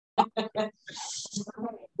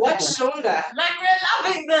What shoulder? Like we're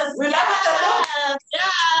loving this. We're loving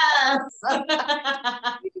Yes.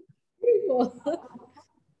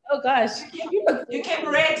 Oh gosh. You came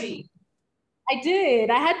ready. I did.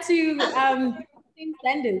 I had to same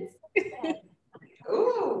standards.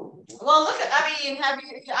 Ooh. Well, look at.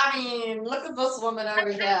 I mean, look at this woman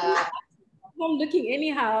over here. I'm looking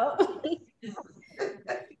anyhow.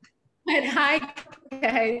 But hi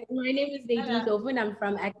guys, my name is Nadine Ndlovu and I'm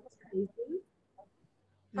from Active Spaces.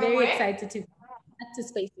 Very excited to be Active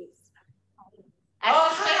Spaces. Oh,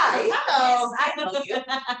 hi. Hello. Yes, I know you.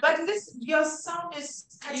 But your sound is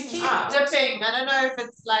You keep out. dipping. I don't know if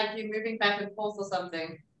it's like you're moving back and forth or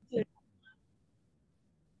something.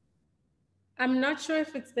 I'm not sure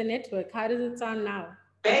if it's the network. How does it sound now?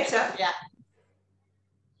 Better. Yeah.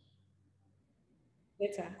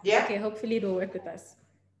 Better. Yeah. Okay, hopefully it'll work with us.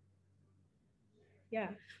 Yeah.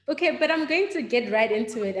 Okay, but I'm going to get right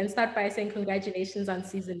into it and start by saying congratulations on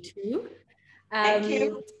season 2. Thank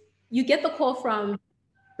you. You get the call from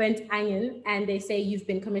Bent Angen and they say you've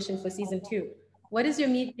been commissioned for season 2. What is your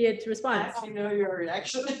immediate response? I know your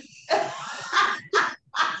reaction.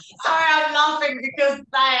 Sorry, I'm laughing because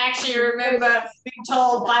I actually remember being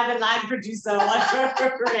told by the line producer what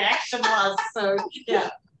her reaction was. So yeah.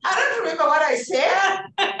 I don't remember what I said.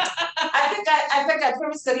 I think I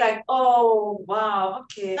probably said like, oh wow,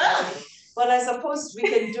 okay. Well, I suppose we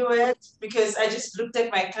can do it because I just looked at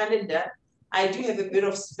my calendar. I do have a bit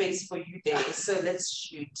of space for you there, so let's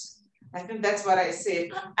shoot. I think that's what I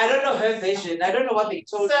said. I don't know her version. I don't know what they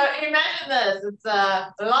told. So imagine this: it's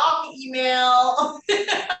a long email.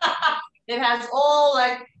 It has all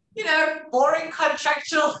like, you know, boring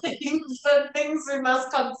contractual things and things we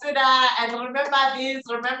must consider, and remember this,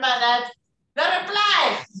 remember that. The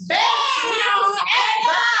reply,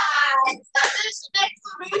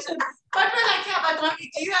 exclamation. But we're like, yeah, but Rami,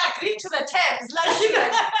 do you agree to the terms? Like, you know.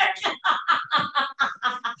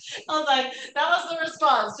 I was like, that was the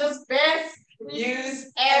response. Just best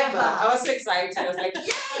news ever. I was so excited. I was like,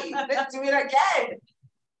 yay, let's do it again.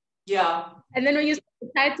 Yeah. And then when you saw the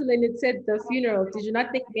title and it said the funeral, did you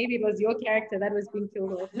not think maybe it was your character that was being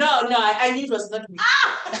killed off? No, I knew it was not me.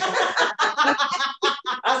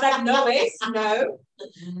 I was like, no, wait, no.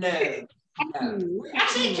 We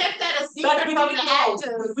actually kept that a secret but we from didn't the know.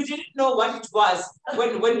 actors. We didn't know what it was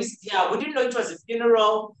when we didn't know it was a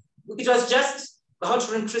funeral. It was just How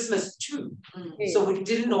to Ruin Christmas 2. Okay. So we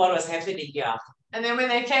didn't know what was happening here. And then when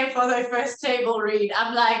they came for their first table read,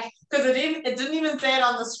 I'm like, because it didn't even say it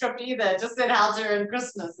on the script either. It just said How to Ruin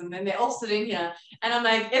Christmas. And then they all sit in here. And I'm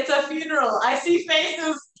like, it's a funeral. I see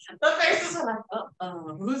faces. The faces are like,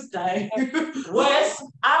 who's dying? Worse,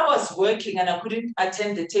 I was working and I couldn't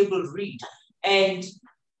attend the table read. And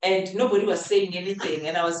nobody was saying anything.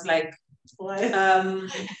 And I was like, what?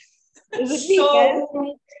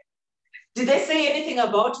 So, did they say anything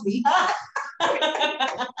about me?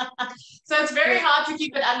 So it's very hard to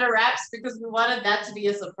keep it under wraps because we wanted that to be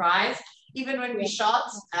a surprise. Even when we shot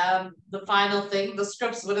the final thing, the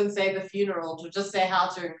scripts wouldn't say the funeral, it would just say How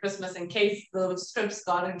to Ruin Christmas in case the scripts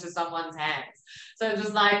got into someone's hands. So it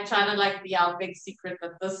was like trying to like be our big secret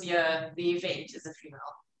that this year the event is a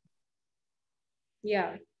funeral.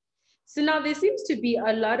 Yeah. So now there seems to be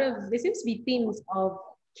themes of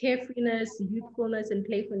carefreeness, youthfulness, and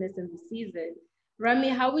playfulness in the season. Rami,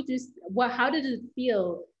 how did it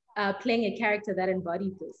feel playing a character that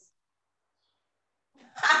embodied this?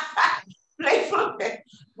 Playful.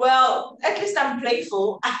 Well, at least I'm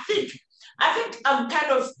playful. I think I'm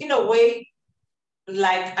kind of, in a way,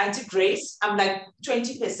 like Auntie Grace. I'm like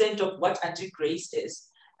 20% of what Auntie Grace is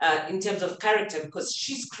in terms of character because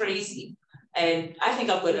she's crazy. And I think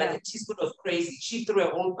I've got like a teaspoon of crazy. She threw a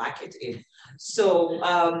whole bucket in. So,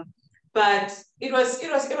 but it was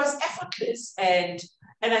effortless. And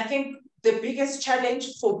I think the biggest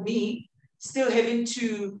challenge for me, still having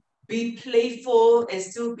to be playful and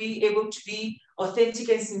still be able to be authentic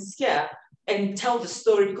and sincere and tell the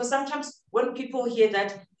story. Because sometimes when people hear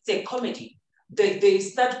that it's a comedy, they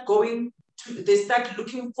start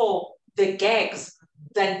looking for the gags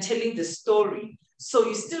than telling the story. So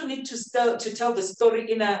you still need to tell the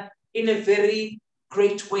story in a very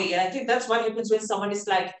great way. And I think that's what happens when someone is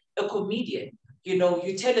like a comedian. You know,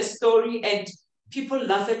 you tell a story and people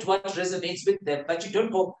laugh at what resonates with them, but you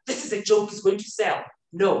don't go, this is a joke, it's going to sell.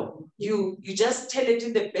 No, you just tell it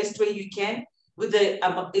in the best way you can with the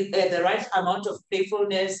right amount of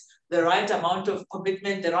playfulness, the right amount of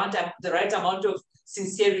commitment, the right amount of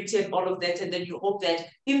sincerity and all of that. And then you hope that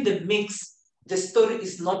in the mix, the story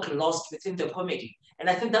is not lost within the comedy. And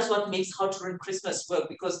I think that's what makes How to Ruin Christmas work,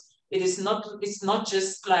 because it's not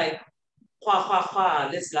just like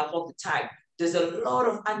let's laugh all the time. There's a lot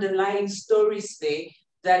of underlying stories there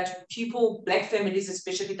that people, Black families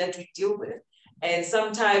especially, that we deal with. And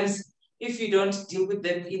sometimes if you don't deal with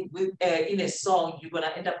them in a song, you're going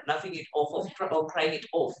to end up laughing it off or crying it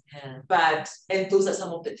off. Yeah. And those are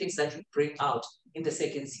some of the things that we bring out in the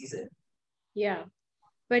second season. Yeah.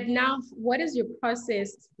 But now, what is your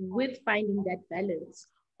process with finding that balance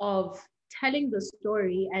of telling the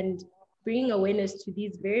story and bringing awareness to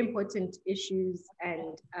these very important issues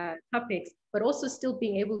and topics, but also still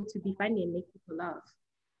being able to be funny and make people laugh?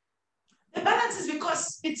 The balance is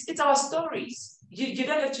because it's our stories. You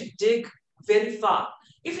don't have to dig very far.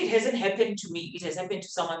 If it hasn't happened to me, it has happened to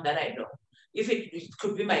someone that I know. If it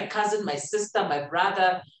could be my cousin, my sister, my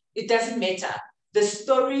brother, it doesn't matter. The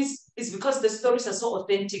stories is because the stories are so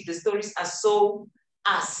authentic. The stories are so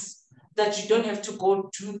us that you don't have to go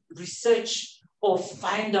do research or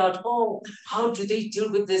find out, oh, how do they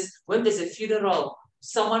deal with this? When there's a funeral,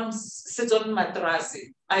 someone sits on mattress.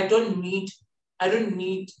 I don't need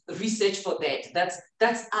research for that.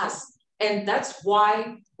 That's us. And that's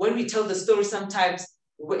why when we tell the story sometimes,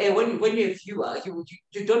 when you're a viewer,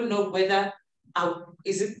 you don't know whether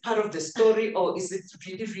is it part of the story or is it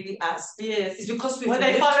really, really us? Yes. It's because we're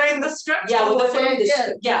following the script. Yeah, we're following the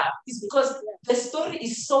script. Yeah. It's because the story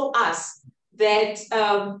is so us that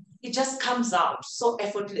it just comes out so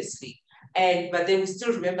effortlessly. But then we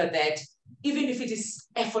still remember that even if it is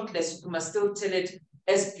effortless, we must still tell it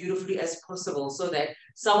as beautifully as possible so that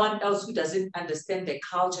someone else who doesn't understand the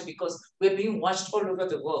culture, because we're being watched all over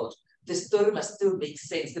the world, the story must still make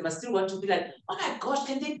sense. They must still want to be like, oh my gosh,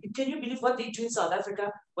 can you believe what they do in South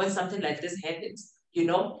Africa when something like this happens? You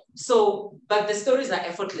know? So, but the stories are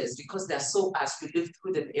effortless because they're so us. We live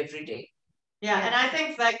through them every day. Yeah, and I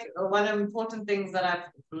think like one of the important things that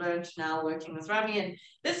I've learned now working with Rami, and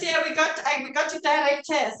this year we got to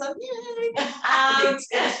direct her, so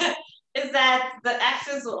is that the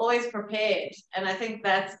actors are always prepared. And I think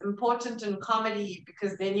that's important in comedy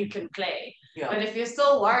because then you can play. Yeah. But if you're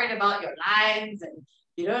still worried about your lines and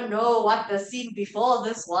you don't know what the scene before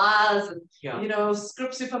this was, and you know,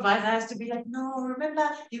 script supervisor has to be like, no, remember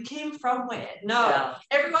you came from where? No,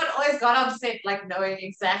 everyone always got on set like knowing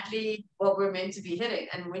exactly what we're meant to be hitting.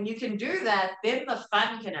 And when you can do that, then the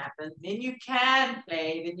fun can happen. Then you can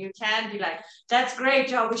play. Then you can be like, that's great,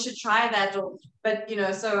 Joe. We should try that. But you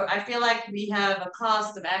know, so I feel like we have a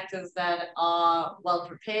cast of actors that are well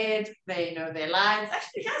prepared. They know their lines.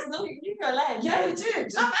 Actually, you guys know you knew your lines. Yeah, you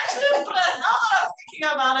did. I'm actually thinking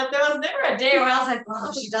about it. There was never a day where I was like,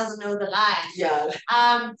 oh, she doesn't know the lines. Yeah.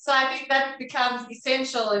 So I think that becomes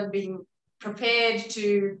essential in being prepared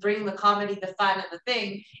to bring the comedy, the fun, and the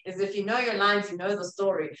thing is if you know your lines, you know the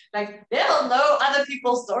story. Like they'll know other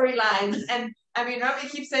people's storylines. And I mean, Rami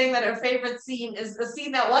keeps saying that her favorite scene is the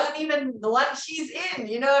scene that wasn't even the one she's in.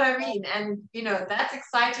 You know what I mean? And you know, that's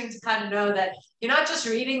exciting to kind of know that you're not just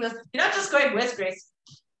reading this, you're not just going, where's Grace?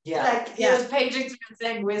 Yeah. Like he was paging to me and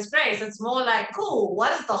saying, where's Grace? It's more like, cool,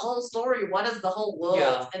 what is the whole story? What is the whole world?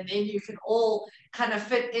 Yeah. And then you can all kind of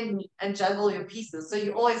fit in and juggle your pieces. So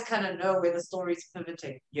you always kind of know where the story's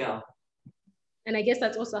pivoting. Yeah. And I guess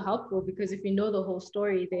that's also helpful because if you know the whole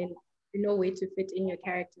story, then you know where to fit in your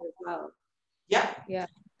character as well. Yeah. Yeah.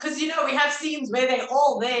 Because, you know, we have scenes where they're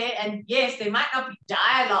all there, and yes, there might not be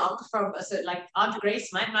dialogue from, so like Aunt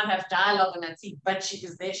Grace might not have dialogue in that scene, but she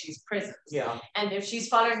is there, she's present. Yeah. And if she's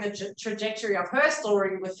following the trajectory of her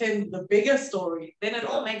story within the bigger story, then it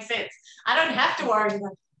all makes sense. I don't have to worry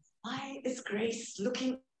about why is Grace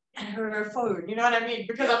looking at her phone? You know what I mean?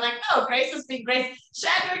 Because I'm like, no, Grace is being Grace.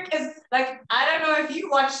 Shadwick is like, I don't know if you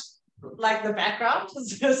watch like the background.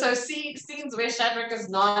 So scenes where Shadwick is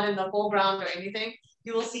not in the foreground or anything,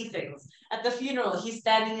 you will see things. At the funeral, he's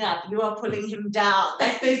standing up, you are pulling him down.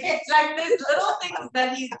 Like there's little things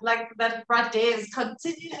that he's like that Rades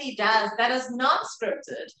continually does that is not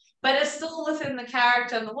scripted, but is still within the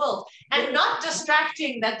character and the world. And not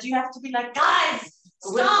distracting that you have to be like, guys,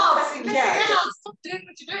 stop, stop doing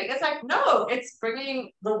what you're doing. It's like, no, it's bringing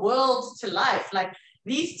the world to life. Like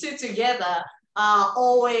these two together are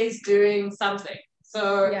always doing something.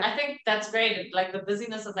 So I think that's great. Like the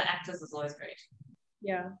busyness of the actors is always great.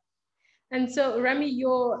 Yeah. And so Rami,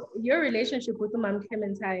 your relationship with Umam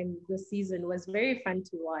Clementine this season was very fun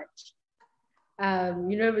to watch.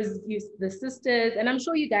 You know, it was the sisters, and I'm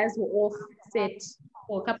sure you guys were all set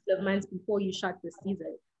for a couple of months before you shot this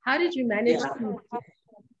season. How did you manage to get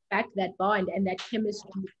back that bond and that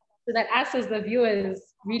chemistry so that us as the viewers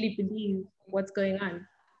really believe what's going on?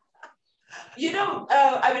 You know,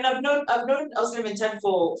 I mean, I've known Clementine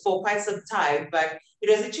for quite some time, but it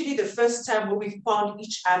was actually the first time when we found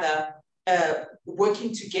each other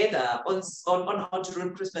working together on how to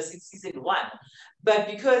ruin Christmas in season 1. But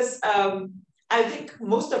because I think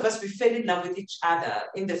most of us, we fell in love with each other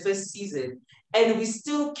in the first season, and we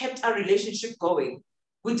still kept our relationship going.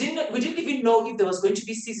 We didn't even know if there was going to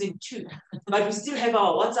be season 2, but we still have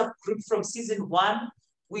our WhatsApp group from season 1.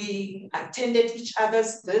 We attended each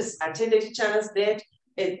other's this, attended each other's that,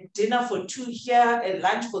 a dinner for 2 here, a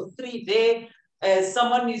lunch for 3 there.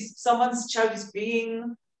 Someone's child is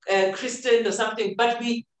being christened or something, but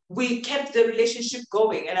we kept the relationship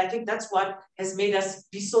going. And I think that's what has made us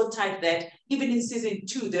be so tight that even in season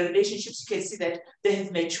 2, the relationships, you can see that they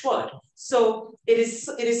have matured. So it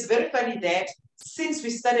is very funny that since we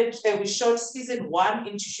started, we shot season 1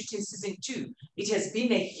 into shooting season 2, it has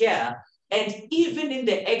been a year. And even in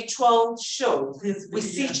the actual show, we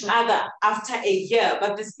see each other after a year,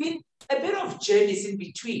 but there's been a bit of journeys in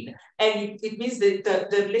between. And it means that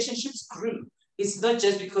the relationships grew. It's not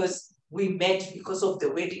just because we met because of the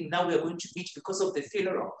wedding, now we're going to meet because of the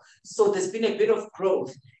funeral. So there's been a bit of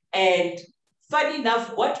growth. And funny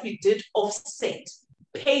enough, what we did offset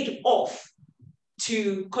paid off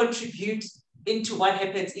to contribute into what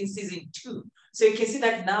happens in season 2. So you can see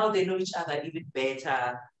that now they know each other even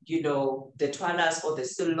better, you know, the Twalas or the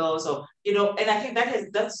Silos, or, you know, and I think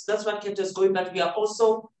that's what kept us going, but we are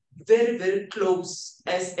also very, very close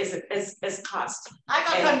as cast. I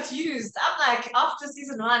got confused. I'm like, after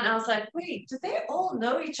season 1, I was like, wait, do they all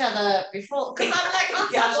know each other before? Because I'm like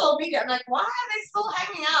on social media, I'm like, why are they still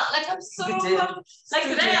hanging out? Like, I'm so like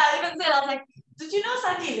today I even said, I was like, did you know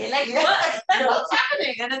Sandile? Like, what's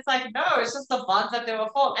happening? And it's like, no, it's just the bonds that they were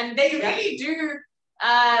formed. And they really do.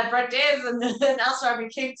 Bradez and Rami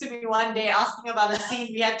came to me one day asking about a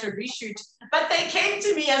scene we had to reshoot, but they came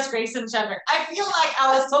to me as Grace and Chandrak. I feel like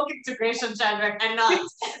I was talking to Grace and Chandrak and not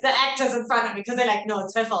the actors in front of me, because they're like, no,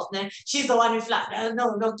 it's her fault, man. She's the one who flapped.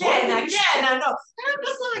 No, again, I know. And I'm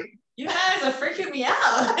just like, you guys are freaking me out.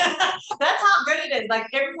 That's how good it is. Like,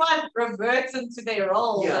 everyone reverts into their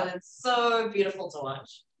roles, and it's so beautiful to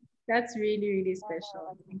watch. That's really, really special.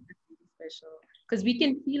 I think that's really special. Because we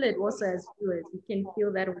can feel it also as viewers. We can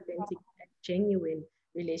feel that authentic, genuine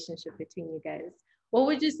relationship between you guys. What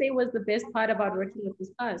would you say was the best part about working with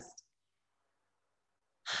this cast?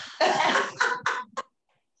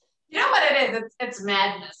 You know what it is? It's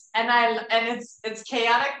madness, and it's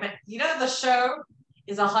chaotic. You know, the show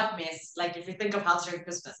is a hot mess. Like, if you think of House During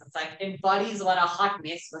Christmas, it's like embodies what a hot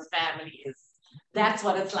mess with family is. That's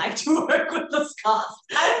what it's like to work with this cast.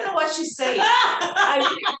 I don't know what she's saying. I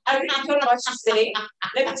really don't know what she's saying.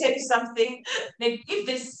 Let me tell you something. If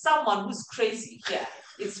there's someone who's crazy here,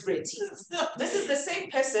 it's Retty. This is the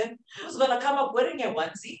same person who's going to come up wearing a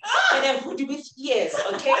onesie and a hoodie with ears,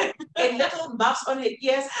 okay? And little marks on her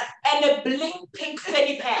ears and a bling pink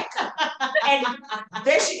fanny pack. And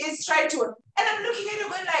there she is trying to, and I'm looking at her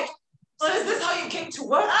going like, so is this how you came to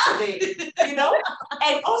work today? You know?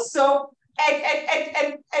 And also,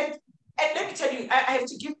 and let me tell you, I have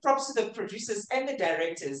to give props to the producers and the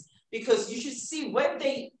directors, because you should see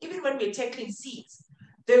even when we're tackling scenes,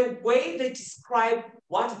 the way they describe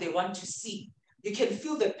what they want to see, you can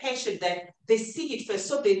feel the passion that they see it first.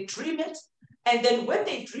 So they dream it. And then when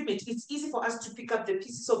they dream it, it's easy for us to pick up the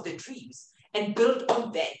pieces of the dreams and build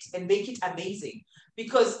on that and make it amazing.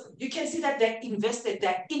 Because you can see that they're invested,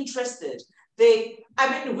 they're interested.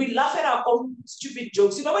 We laugh at our own stupid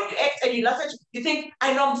jokes. You know, when you act and you laugh at, you think,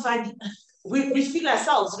 I know I'm funny. We feel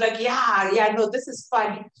ourselves like, no, this is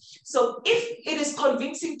funny. So if it is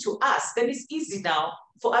convincing to us, then it's easy now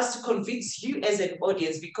for us to convince you as an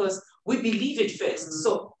audience, because we believe it first.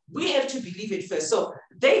 So we have to believe it first. So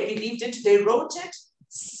they believed it, they wrote it,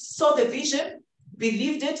 saw the vision,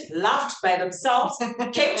 believed it, laughed by themselves,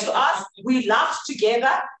 came to us, we laughed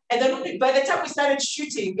together. And then by the time we started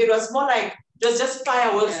shooting, it was more like, it was just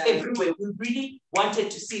fireworks everywhere. We really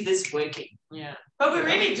wanted to see this working. Yeah. But we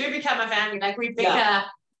really do become a family. Like, we bicker,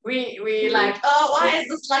 we like, oh, why is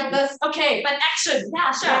this like this? Okay, but action.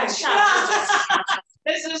 Yeah, sure.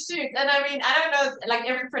 Let's just shoot. And I mean, I don't know, like,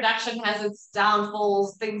 every production has its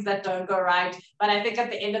downfalls, things that don't go right. But I think at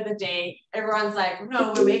the end of the day, everyone's like,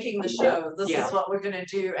 no, we're making the show. This is what we're going to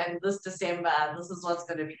do. And this December, this is what's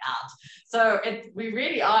going to be out. So we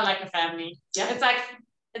really are like a family. Yeah.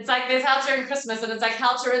 It's like there's House During Christmas, and it's like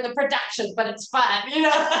House During the production, but it's fun, you know?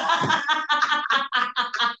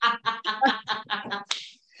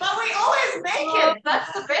 But we always make it.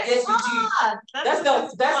 That's the best part. That's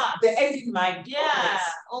the end in mind. Yeah,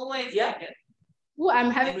 always make it. Oh, I'm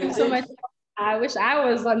having so much. I wish I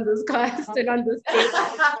was on this cast and on this stage.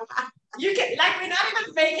 You can, like, we're not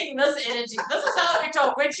even faking this energy. This is how we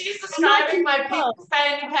talk. When she's describing my pink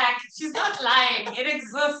fanny pack, she's not lying. It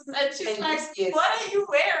exists. And she's like, what are you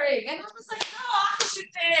wearing? And I was like, no, I'm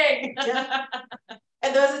shooting. Yeah.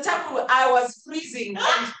 And there was a time where I was freezing.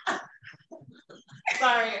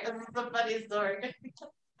 Sorry, this is a funny story.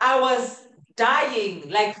 I was dying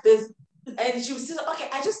like this. And she was saying, okay,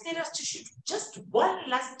 I just need us to shoot just one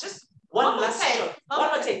last shot. One more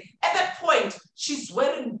take. At that point, she's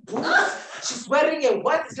wearing boots. She's wearing a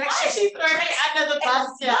what? It's like she's wearing under the bus.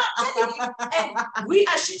 Yeah. And we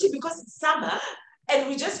are shooting because it's summer and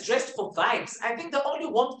we just dressed for vibes. I think the only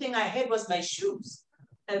warm thing I had was my shoes.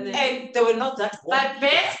 And they were not that warm. But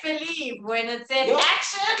best believe when it said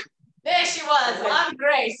action, there she was on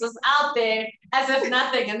Grace, was out there as if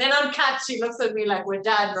nothing. And then on cut, she looks at me like, we're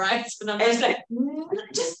done, right? And I'm just like,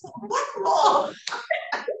 just one more.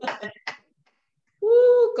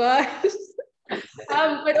 Oh gosh.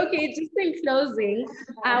 But okay, just in closing,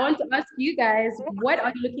 I want to ask you guys, what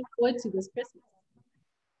are you looking forward to this Christmas?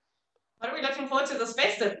 What are we looking forward to this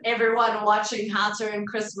festive? Everyone watching How to Ruin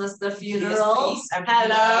Christmas, the funeral. Yes,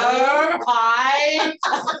 hello, hi.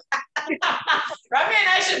 Rami and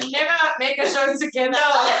I should never make a show together.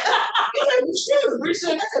 We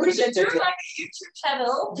should do like a YouTube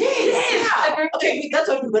channel. Yes. Yeah. Okay, that's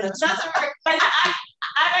what we're gonna do. But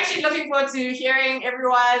I'm actually looking forward to hearing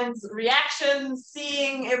everyone's reactions,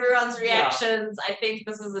 seeing everyone's reactions. Yeah. I think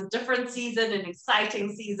this is a different season, an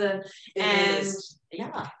exciting season.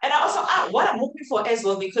 Yeah. And also what I'm hoping for as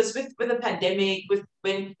well, because with the pandemic,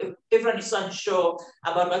 when everyone is so unsure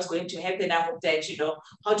about what's going to happen, I hope that,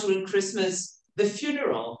 How to Ruin Christmas, the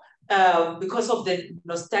funeral, because of the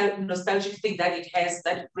nostalgic thing that it has,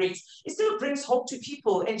 that it brings, it still brings hope to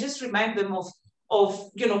people and just remind them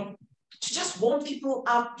of to just warm people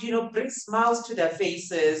up, bring smiles to their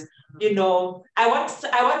faces. I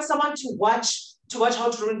want someone to watch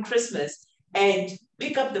How to Ruin Christmas and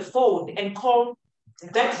pick up the phone and call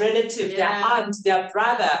that relative, their aunt, their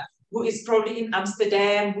brother, who is probably in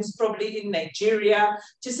Amsterdam, who's probably in Nigeria,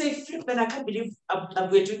 to say, flip, man, I can't believe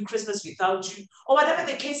we're doing Christmas without you, or whatever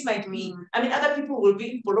the case might be. I mean, other people will be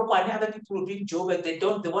in Polokwane, and other people will be in Joburg, they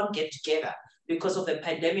won't get together because of the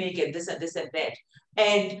pandemic and this and this and that.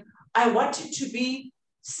 And I want it to be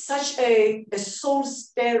such a soul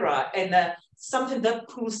stirrer and something that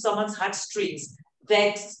pulls someone's heartstrings,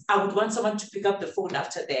 that I would want someone to pick up the phone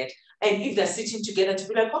after that. And if they're sitting together, to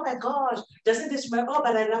be like, oh my gosh, doesn't this remember? Oh,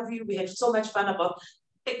 but I love you. We had so much fun about.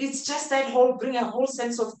 It's just that bring a whole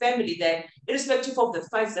sense of family that, irrespective of the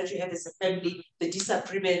fights that you have as a family, the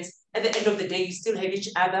disagreements, at the end of the day, you still have each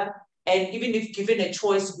other. And even if given a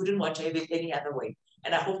choice, you wouldn't want to have it any other way.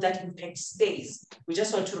 And I hope that impact stays. We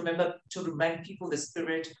just want to remember to remind people the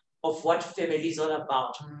spirit of what family is all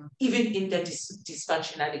about, even in the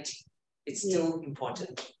dysfunctionality. It's still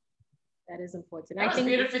important. That is important. That was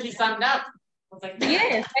beautifully summed up.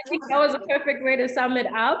 Yes, I think that was a perfect way to sum it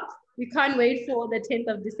up. We can't wait for the 10th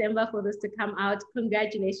of December for this to come out.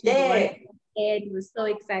 Congratulations. Yeah. Ed, we're so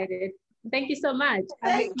excited. Thank you so much.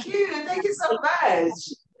 Thank you. Thank you so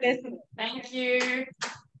much. Thank you.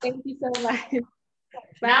 Thank you so much.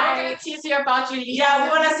 Bye. Now we're going to tease you about your leave. Yeah, we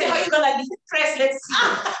want to see how you're going to leave the press. Let's see.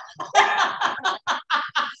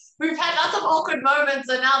 We've had lots of awkward moments,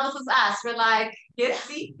 and now this is us. We're like, yes,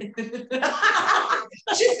 see? She's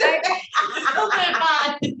like, okay,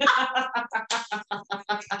 fine.